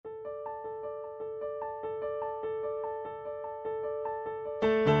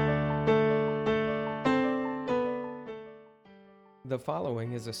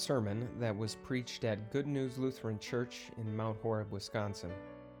following is a sermon that was preached at Good News Lutheran Church in Mount Horeb, Wisconsin.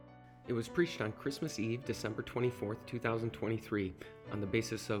 It was preached on Christmas Eve, December 24th, 2023, on the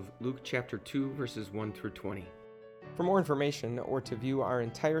basis of Luke chapter 2, verses 1 through 20. For more information or to view our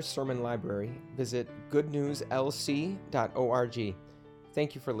entire sermon library, visit goodnewslc.org.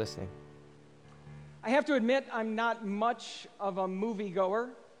 Thank you for listening. I have to admit, I'm not much of a moviegoer,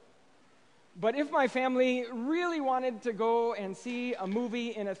 but if my family really wanted to go and see a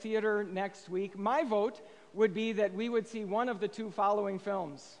movie in a theater next week, my vote would be that we would see one of the two following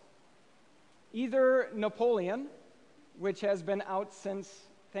films. Either Napoleon, which has been out since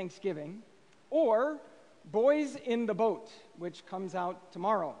Thanksgiving, or Boys in the Boat, which comes out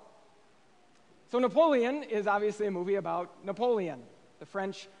tomorrow. So Napoleon is obviously a movie about Napoleon, the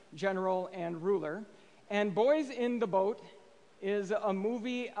French general and ruler, and Boys in the Boat is a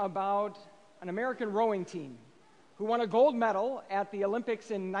movie about an American rowing team who won a gold medal at the Olympics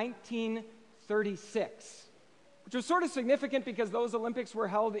in 1936, which was sort of significant because those Olympics were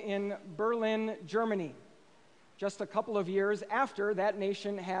held in Berlin, Germany, just a couple of years after that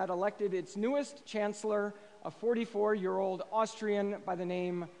nation had elected its newest chancellor, a 44-year-old Austrian by the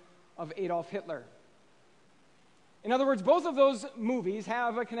name of Adolf Hitler. In other words, both of those movies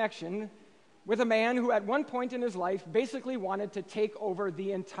have a connection with a man who at one point in his life basically wanted to take over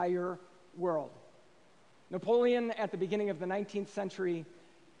the entire world. Napoleon at the beginning of the 19th century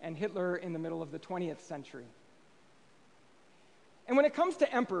and Hitler in the middle of the 20th century. And when it comes to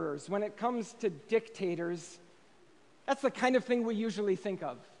emperors, when it comes to dictators, that's the kind of thing we usually think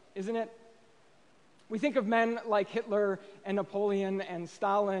of, isn't it? We think of men like Hitler and Napoleon and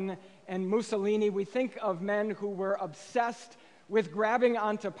Stalin and Mussolini. We think of men who were obsessed with grabbing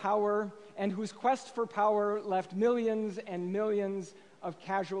onto power and whose quest for power left millions and millions of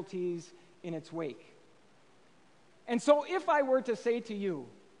casualties in its wake. And so if I were to say to you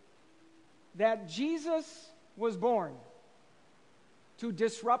that Jesus was born to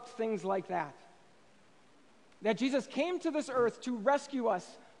disrupt things like that Jesus came to this earth to rescue us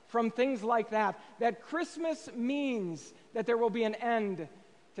from things like that Christmas means that there will be an end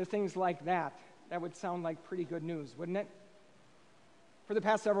to things like that would sound like pretty good news, wouldn't it? For the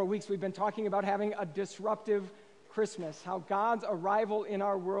past several weeks, we've been talking about having a disruptive Christmas, how God's arrival in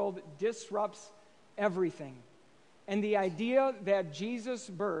our world disrupts everything. And the idea that Jesus'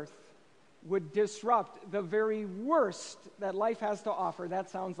 birth would disrupt the very worst that life has to offer, that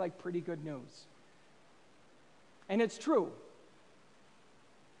sounds like pretty good news. And it's true.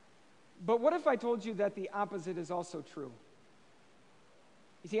 But what if I told you that the opposite is also true?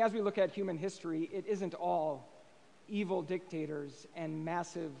 You see, as we look at human history, it isn't all evil dictators and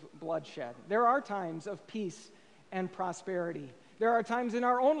massive bloodshed. There are times of peace and prosperity. There are times in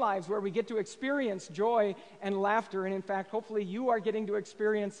our own lives where we get to experience joy and laughter, and in fact, hopefully you are getting to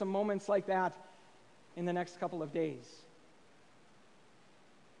experience some moments like that in the next couple of days.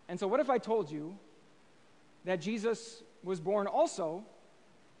 And so what if I told you that Jesus was born also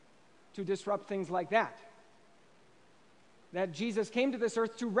to disrupt things like that? That Jesus came to this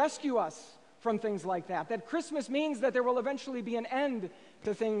earth to rescue us from things like that. That Christmas means that there will eventually be an end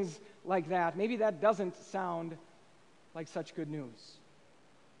to things like that. Maybe that doesn't sound like such good news.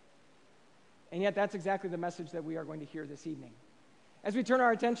 And yet that's exactly the message that we are going to hear this evening. As we turn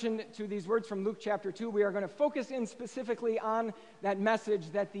our attention to these words from Luke chapter 2, we are going to focus in specifically on that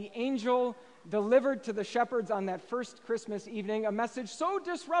message that the angel delivered to the shepherds on that first Christmas evening, a message so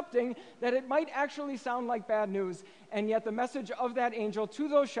disrupting that it might actually sound like bad news, and yet the message of that angel to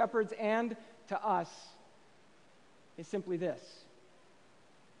those shepherds and to us is simply this: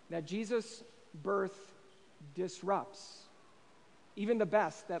 that Jesus' birth disrupts even the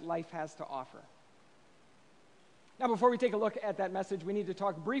best that life has to offer. Now, before we take a look at that message, we need to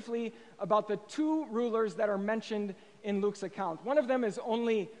talk briefly about the two rulers that are mentioned in Luke's account. One of them is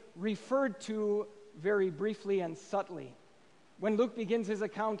only referred to very briefly and subtly. When Luke begins his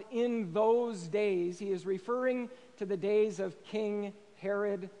account in those days, he is referring to the days of King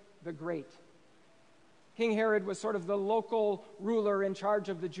Herod the Great. King Herod was sort of the local ruler in charge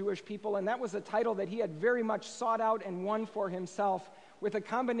of the Jewish people, and that was a title that he had very much sought out and won for himself with a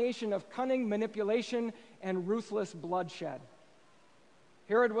combination of cunning manipulation and ruthless bloodshed.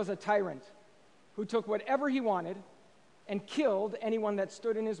 Herod was a tyrant who took whatever he wanted and killed anyone that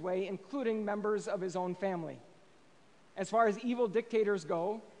stood in his way, including members of his own family. As far as evil dictators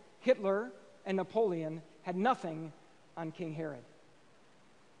go, Hitler and Napoleon had nothing on King Herod.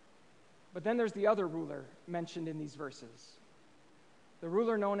 But then there's the other ruler mentioned in these verses, the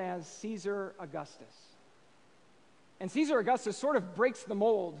ruler known as Caesar Augustus. And Caesar Augustus sort of breaks the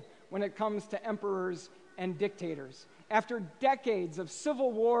mold when it comes to emperors and dictators. After decades of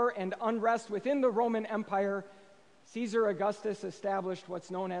civil war and unrest within the Roman Empire, Caesar Augustus established what's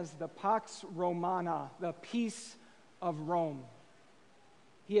known as the Pax Romana, the peace of Rome.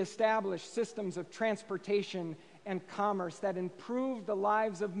 He established systems of transportation and commerce that improved the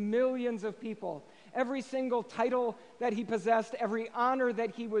lives of millions of people. Every single title that he possessed, every honor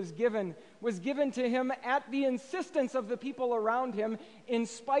that he was given to him at the insistence of the people around him, in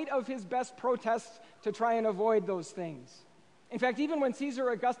spite of his best protests to try and avoid those things. In fact, even when Caesar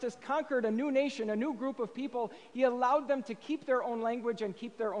Augustus conquered a new nation, a new group of people, he allowed them to keep their own language and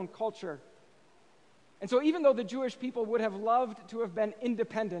keep their own culture. And so even though the Jewish people would have loved to have been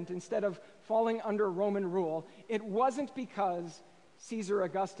independent instead of falling under Roman rule, it wasn't because Caesar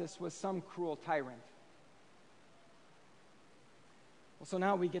Augustus was some cruel tyrant. Well, so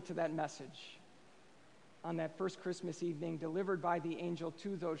now we get to that message on that first Christmas evening delivered by the angel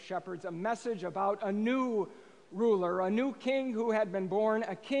to those shepherds, a message about a new ruler, a new king who had been born,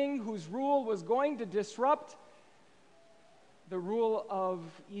 a king whose rule was going to disrupt the rule of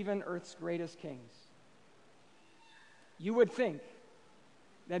even Earth's greatest kings. You would think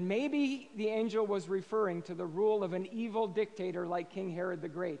that maybe the angel was referring to the rule of an evil dictator like King Herod the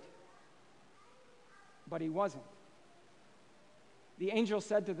Great. But he wasn't. The angel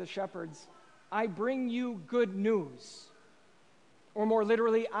said to the shepherds, "I bring you good news." Or more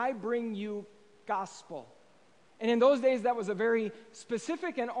literally, I bring you gospel. And in those days, that was a very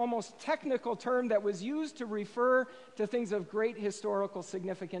specific and almost technical term that was used to refer to things of great historical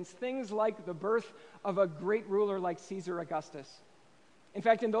significance, things like the birth of a great ruler like Caesar Augustus. In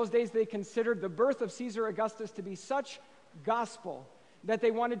fact, in those days, they considered the birth of Caesar Augustus to be such gospel that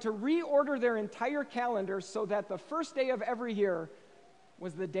they wanted to reorder their entire calendar so that the first day of every year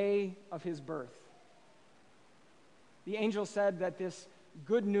was the day of his birth. The angel said that this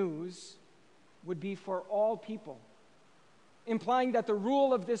good news would be for all people, implying that the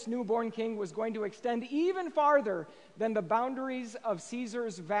rule of this newborn king was going to extend even farther than the boundaries of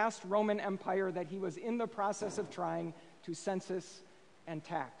Caesar's vast Roman Empire that he was in the process of trying to census and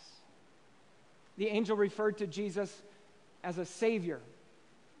tax. The angel referred to Jesus as a savior,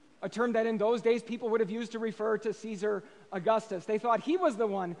 a term that in those days people would have used to refer to Caesar Augustus. They thought he was the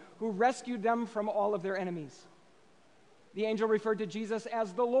one who rescued them from all of their enemies. The angel referred to Jesus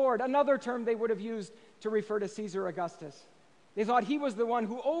as the Lord, another term they would have used to refer to Caesar Augustus. They thought he was the one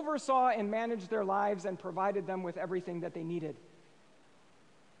who oversaw and managed their lives and provided them with everything that they needed.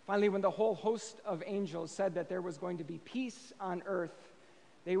 Finally, when the whole host of angels said that there was going to be peace on earth,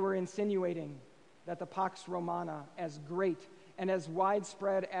 they were insinuating that the Pax Romana, as great and as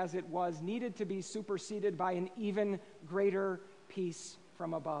widespread as it was, needed to be superseded by an even greater peace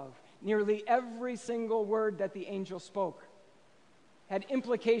from above. Nearly every single word that the angel spoke had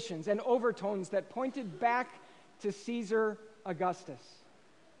implications and overtones that pointed back to Caesar Augustus.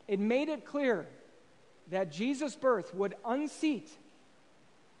 It made it clear that Jesus' birth would unseat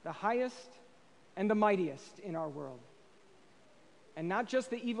the highest and the mightiest in our world. And not just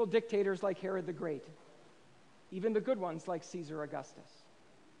the evil dictators like Herod the Great, even the good ones like Caesar Augustus.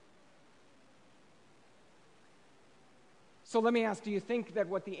 So let me ask, do you think that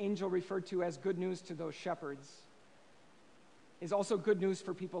what the angel referred to as good news to those shepherds is also good news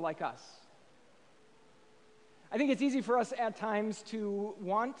for people like us? I think it's easy for us at times to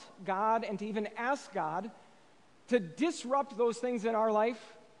want God and to even ask God to disrupt those things in our life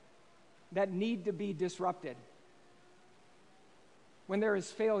that need to be disrupted. When there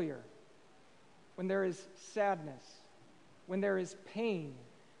is failure, when there is sadness, when there is pain,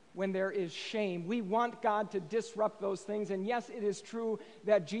 when there is shame, we want God to disrupt those things. And yes, it is true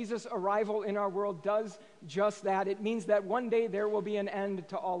that Jesus' arrival in our world does just that. It means that one day there will be an end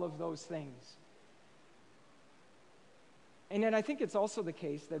to all of those things. And yet I think it's also the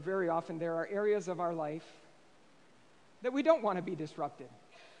case that very often there are areas of our life that we don't want to be disrupted,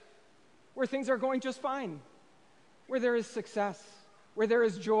 where things are going just fine, where there is success, where there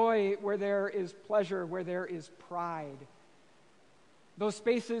is joy, where there is pleasure, where there is pride. Those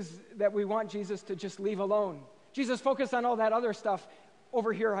spaces that we want Jesus to just leave alone. Jesus, focus on all that other stuff.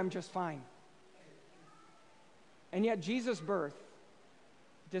 Over here, I'm just fine. And yet Jesus' birth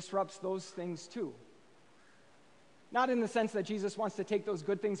disrupts those things too. Not in the sense that Jesus wants to take those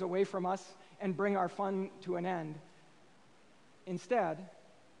good things away from us and bring our fun to an end. Instead,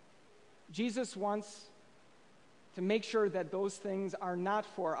 Jesus wants to make sure that those things are not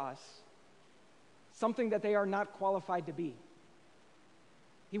for us, something that they are not qualified to be.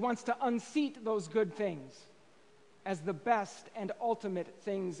 He wants to unseat those good things as the best and ultimate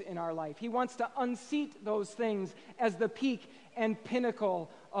things in our life. He wants to unseat those things as the peak and pinnacle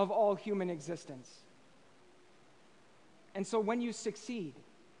of all human existence. And so when you succeed,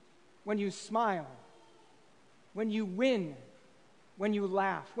 when you smile, when you win, when you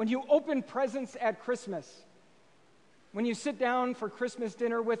laugh, when you open presents at Christmas, when you sit down for Christmas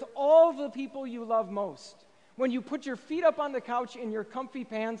dinner with all the people you love most, when you put your feet up on the couch in your comfy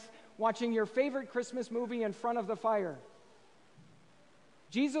pants, watching your favorite Christmas movie in front of the fire,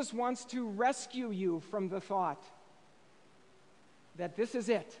 Jesus wants to rescue you from the thought that this is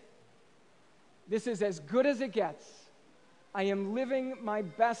it. This is as good as it gets. I am living my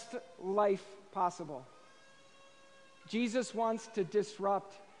best life possible. Jesus wants to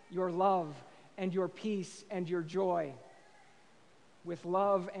disrupt your love and your peace and your joy with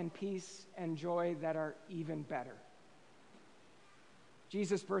love and peace and joy that are even better.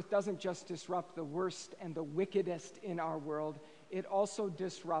 Jesus' birth doesn't just disrupt the worst and the wickedest in our world, it also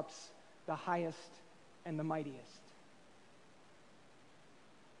disrupts the highest and the mightiest.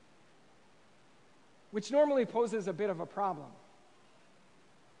 Which normally poses a bit of a problem.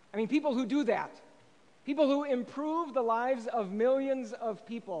 I mean, people who do that, people who improve the lives of millions of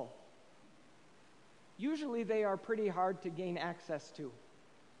people, usually they are pretty hard to gain access to.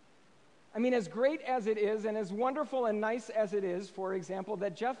 I mean, as great as it is and as wonderful and nice as it is, for example,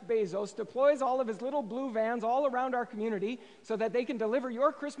 that Jeff Bezos deploys all of his little blue vans all around our community so that they can deliver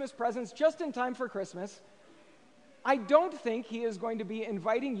your Christmas presents just in time for Christmas, I don't think he is going to be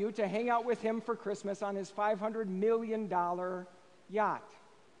inviting you to hang out with him for Christmas on his $500 million yacht.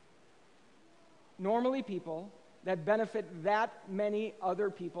 Normally, people that benefit that many other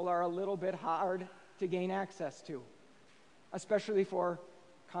people are a little bit hard to gain access to, especially for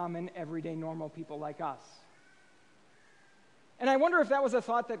common, everyday, normal people like us. And I wonder if that was a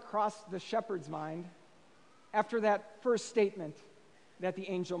thought that crossed the shepherd's mind after that first statement that the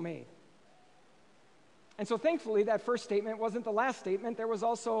angel made. And so thankfully, that first statement wasn't the last statement. There was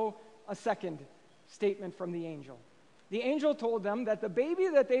also a second statement from the angel. The angel told them that the baby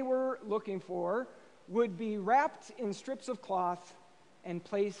that they were looking for would be wrapped in strips of cloth and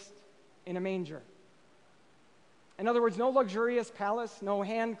placed in a manger. In other words, no luxurious palace, no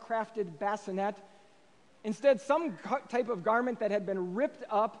handcrafted bassinet. Instead, some type of garment that had been ripped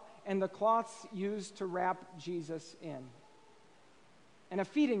up and the cloths used to wrap Jesus in. And a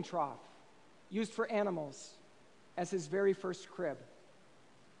feeding trough used for animals as his very first crib.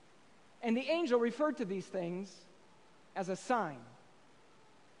 And the angel referred to these things as a sign.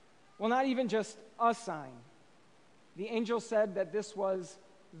 Well, not even just a sign. The angel said that this was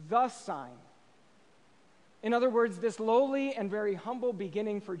the sign. In other words, this lowly and very humble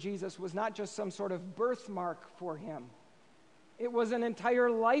beginning for Jesus was not just some sort of birthmark for him. It was an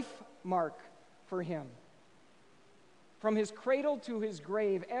entire life mark for him. From his cradle to his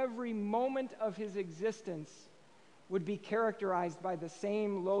grave, every moment of his existence would be characterized by the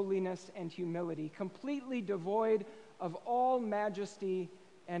same lowliness and humility, completely devoid of all majesty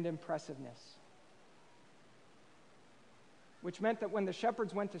and impressiveness. Which meant that when the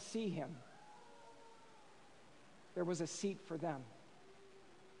shepherds went to see him, there was a seat for them.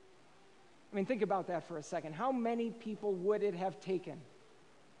 I mean, think about that for a second. How many people would it have taken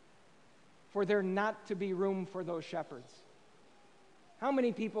for there not to be room for those shepherds? How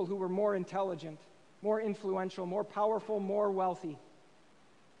many people who were more intelligent, more influential, more powerful, more wealthy?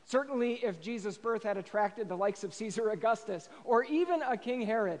 Certainly, if Jesus' birth had attracted the likes of Caesar Augustus or even a King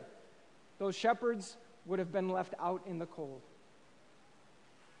Herod, those shepherds would have been left out in the cold.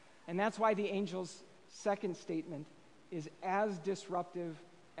 And that's why the angel's second statement is as disruptive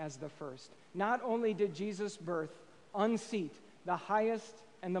as the first. Not only did Jesus' birth unseat the highest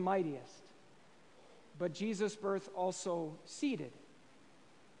and the mightiest, but Jesus' birth also seated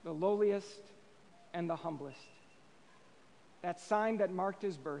the lowliest and the humblest. That sign that marked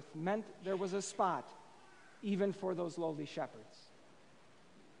his birth meant there was a spot even for those lowly shepherds.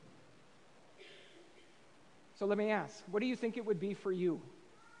 So let me ask, what do you think it would be for you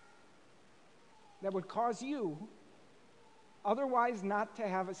that would cause you otherwise not to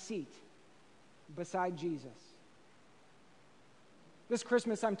have a seat beside Jesus? This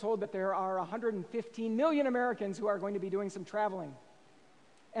Christmas, I'm told that there are 115 million Americans who are going to be doing some traveling.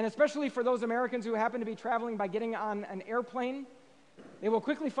 And especially for those Americans who happen to be traveling by getting on an airplane, they will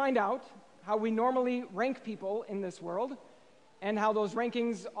quickly find out how we normally rank people in this world and how those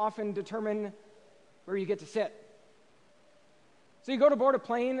rankings often determine where you get to sit. So you go to board a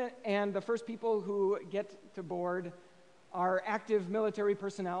plane, and the first people who get to board are active military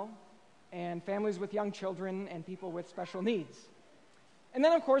personnel and families with young children and people with special needs. And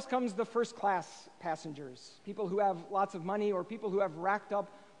then, of course, comes the first-class passengers, people who have lots of money or people who have racked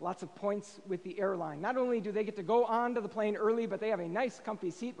up lots of points with the airline. Not only do they get to go onto the plane early, but they have a nice,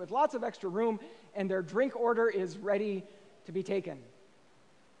 comfy seat with lots of extra room, and their drink order is ready to be taken.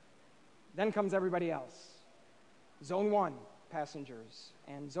 Then comes everybody else. Zone 1, passengers,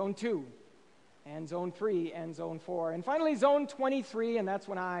 and Zone 2, and Zone 3, and Zone 4, and finally Zone 23, and that's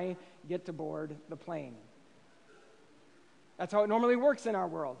when I get to board the plane. That's how it normally works in our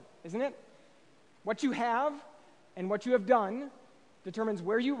world, isn't it? What you have and what you have done determines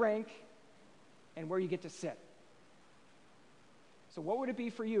where you rank and where you get to sit. So what would it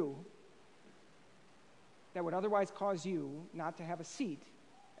be for you that would otherwise cause you not to have a seat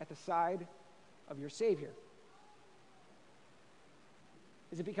at the side of your Savior?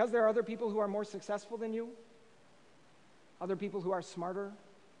 Is it because there are other people who are more successful than you? Other people who are smarter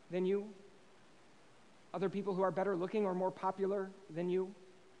than you? Other people who are better looking or more popular than you?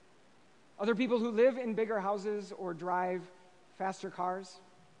 Other people who live in bigger houses or drive faster cars?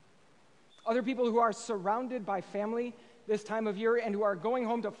 Other people who are surrounded by family this time of year and who are going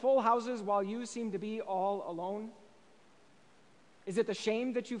home to full houses while you seem to be all alone? Is it the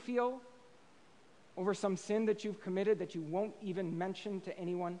shame that you feel over some sin that you've committed that you won't even mention to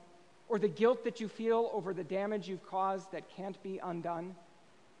anyone? Or the guilt that you feel over the damage you've caused that can't be undone?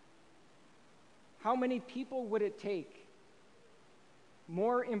 How many people would it take,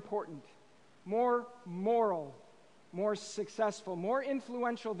 more important, more moral, more successful, more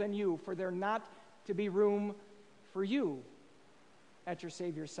influential than you, for there not to be room for you at your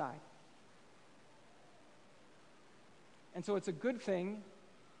Savior's side? And so it's a good thing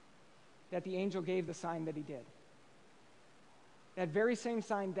that the angel gave the sign that he did. That very same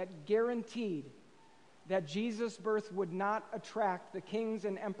sign that guaranteed that Jesus' birth would not attract the kings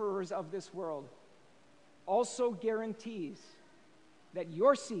and emperors of this world also guarantees that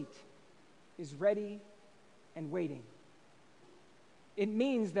your seat is ready and waiting. It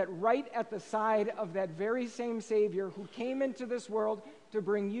means that right at the side of that very same Savior who came into this world to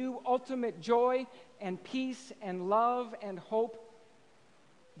bring you ultimate joy and peace and love and hope,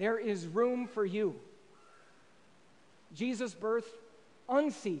 there is room for you. Jesus' birth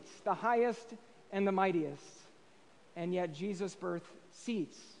unseats the highest and the mightiest, and yet Jesus' birth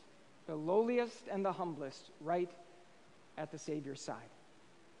seats the lowliest and the humblest right at the Savior's side.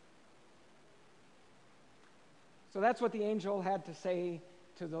 So that's what the angel had to say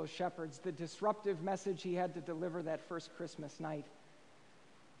to those shepherds, the disruptive message he had to deliver that first Christmas night.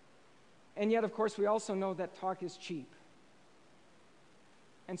 And yet, of course, we also know that talk is cheap.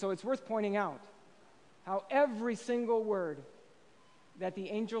 And so it's worth pointing out how every single word that the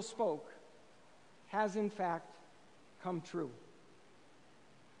angel spoke has in fact come true.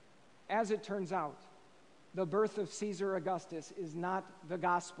 As it turns out, the birth of Caesar Augustus is not the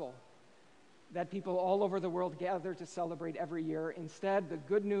gospel that people all over the world gather to celebrate every year. Instead, the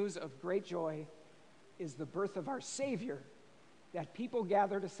good news of great joy is the birth of our Savior that people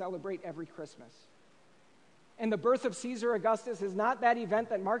gather to celebrate every Christmas. And the birth of Caesar Augustus is not that event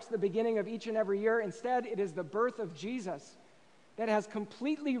that marks the beginning of each and every year. Instead, it is the birth of Jesus that has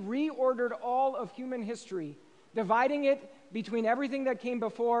completely reordered all of human history, dividing it between everything that came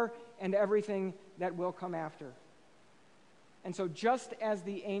before and everything that will come after. And so just as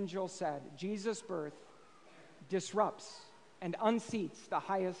the angel said, Jesus' birth disrupts and unseats the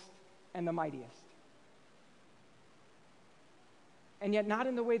highest and the mightiest. And yet not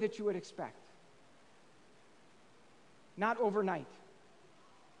in the way that you would expect. Not overnight.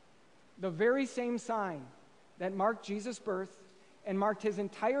 The very same sign that marked Jesus' birth and marked his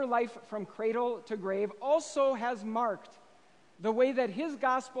entire life from cradle to grave also has marked the way that his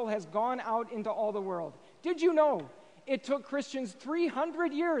gospel has gone out into all the world. Did you know it took Christians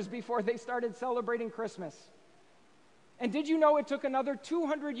 300 years before they started celebrating Christmas? And did you know it took another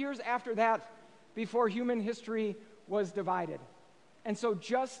 200 years after that before human history was divided? And so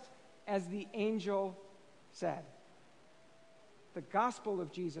just as the angel said, the gospel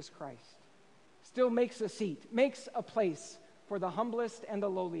of Jesus Christ still makes a seat, makes a place for the humblest and the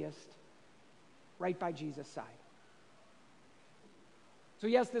lowliest right by Jesus' side. So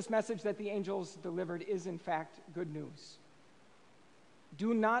yes, this message that the angels delivered is in fact good news.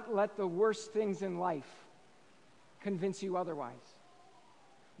 Do not let the worst things in life convince you otherwise.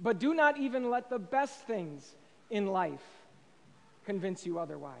 But do not even let the best things in life convince you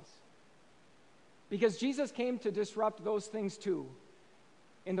otherwise. Because Jesus came to disrupt those things too,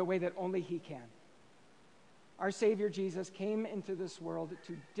 in the way that only he can. Our Savior Jesus came into this world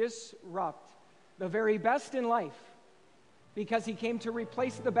to disrupt the very best in life, because he came to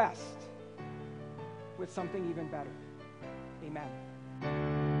replace the best with something even better. Amen.